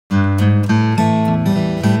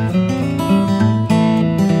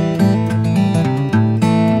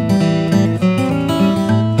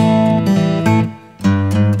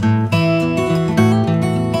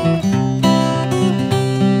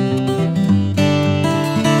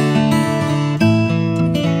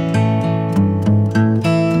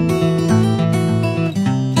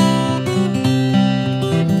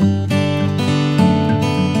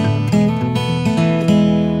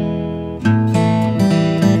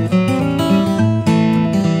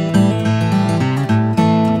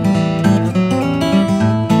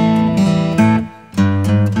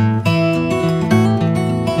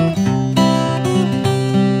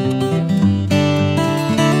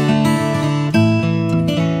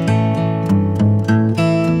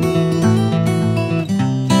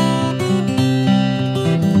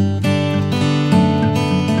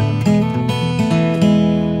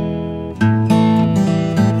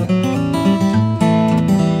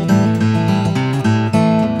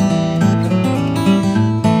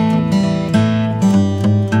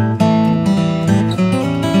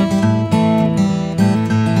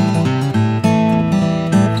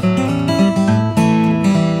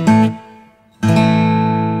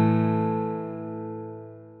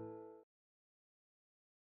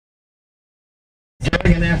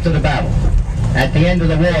after the battle. At the end of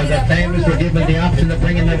the war, the families were given the option of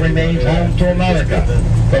bringing their remains home to America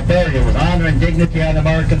for burial with honor and dignity on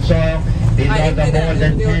American soil. These are the more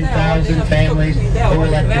than 10,000 families who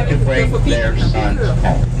elected to bring their sons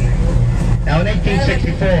home. Now in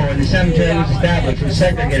 1864, when the cemetery was established, it was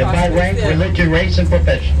segregated by rank, religion, race, and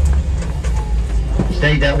profession. It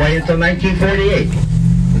stayed that way until 1948.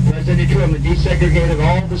 President Truman desegregated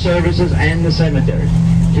all the services and the cemeteries.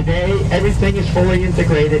 Today, everything is fully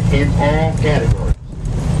integrated in all categories.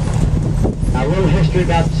 Now, a little history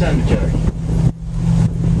about the cemetery.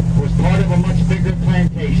 It was part of a much bigger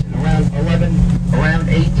plantation around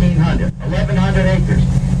 1800, 1,100 acres,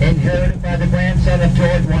 inherited by the grandson of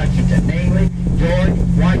George Washington, namely George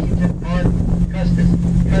Washington Custis.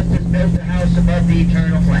 Custis built a house above the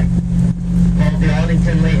eternal flame, called the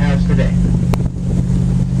Arlington Lee House today.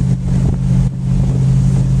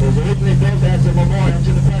 It was originally built as a memorial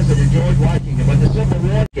to the President, George Washington, but the Civil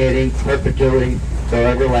War indicating perpetuity for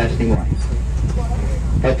everlasting life.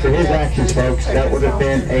 But for his actions, folks, that would have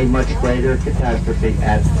been a much greater catastrophe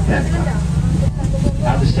at the Pentagon.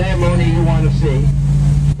 Now, the ceremony you want to see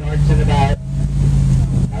starts in about,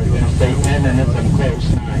 I was going to say 10 minutes, I'm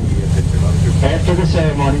close, 9. After the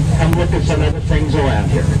ceremony, come look at some other things around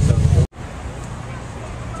here.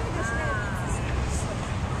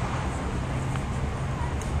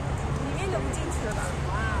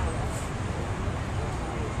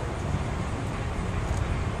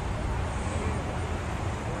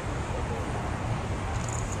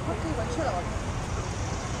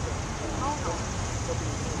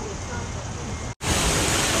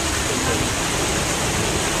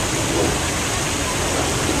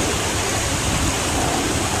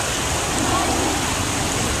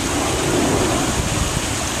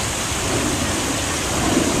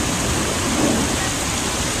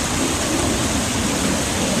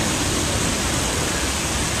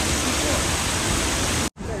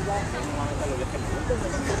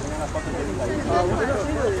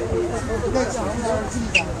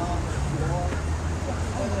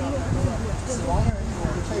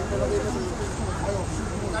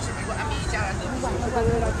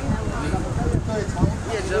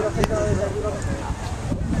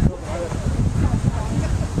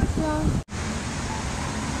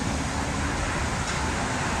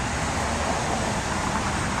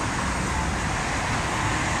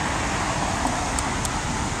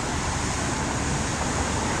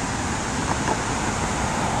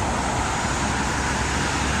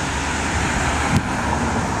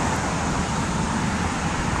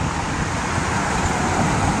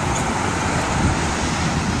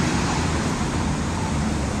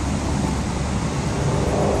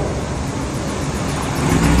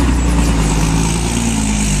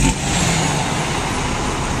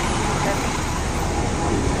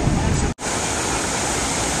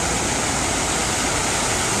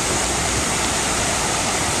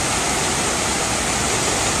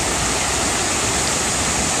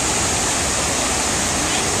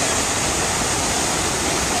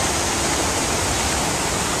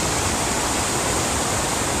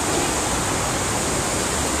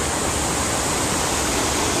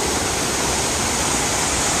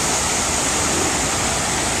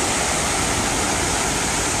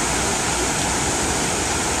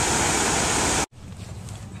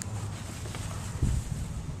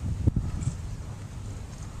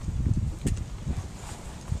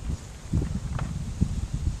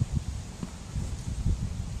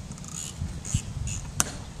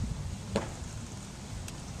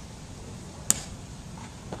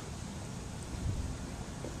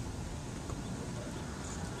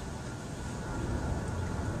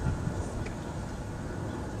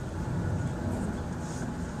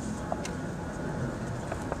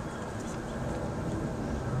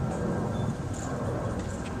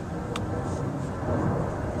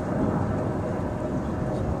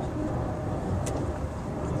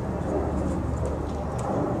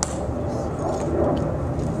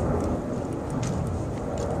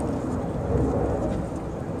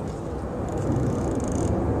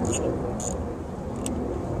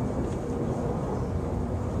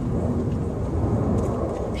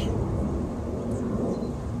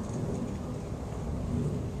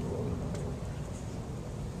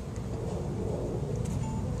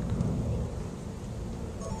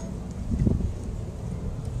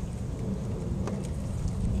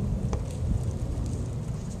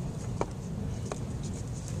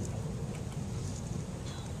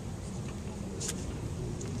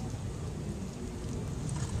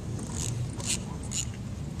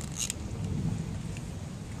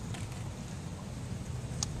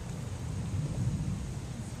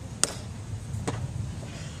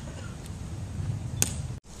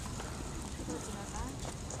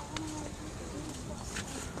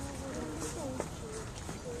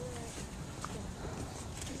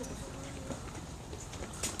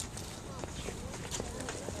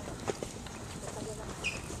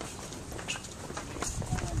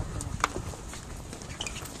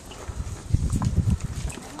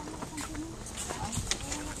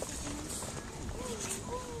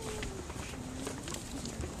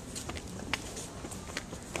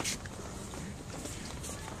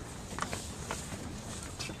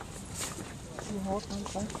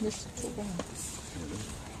 Missed 2 barn.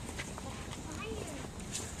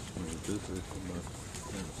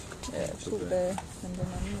 Yeah, 2 days, and then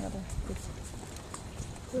another.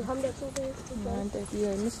 How many 2 days? 9 days.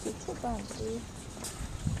 Yeah, missed 2 barn.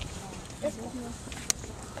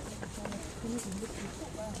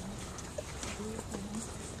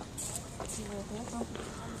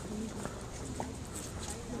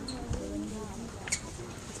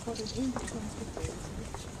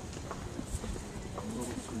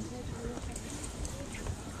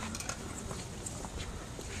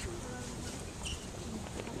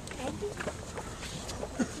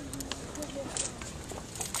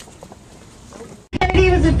 Kennedy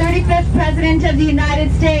was the 35th President of the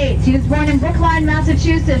United States. He was born in Brookline,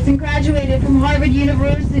 Massachusetts, and graduated from Harvard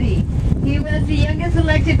University. He was the youngest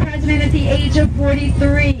elected president at the age of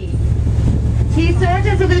 43. He served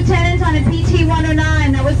as a lieutenant on a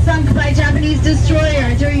PT-109 that was sunk by a Japanese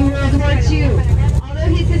destroyer during World War II. Although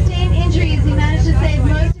he sustained injuries, he managed to save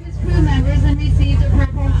most of his crew members and received a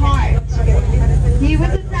Purple Heart. He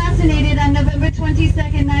was assassinated on November 22,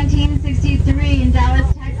 1963 in Dallas,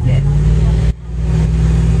 Texas.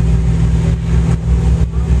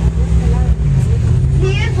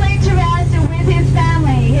 He is laid to rest with his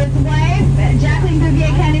family, his wife, Jacqueline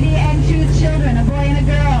Bouvier Kennedy, and 2 children, a boy and a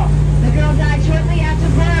girl. The girl died shortly after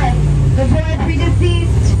birth. The boy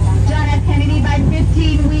predeceased John F. Kennedy by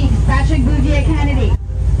 15 weeks, Patrick Bouvier Kennedy.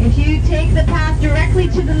 If you take the path directly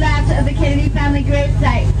to the left of the Kennedy family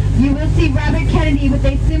gravesite, you will see Robert Kennedy with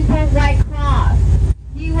a simple white cross.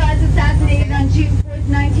 He was assassinated on June 4th,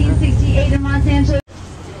 1968 in Los Angeles.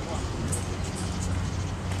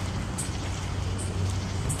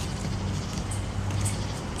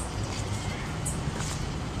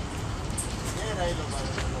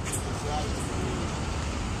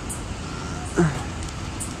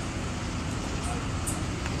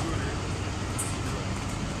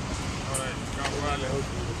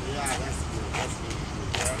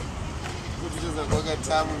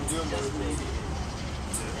 Time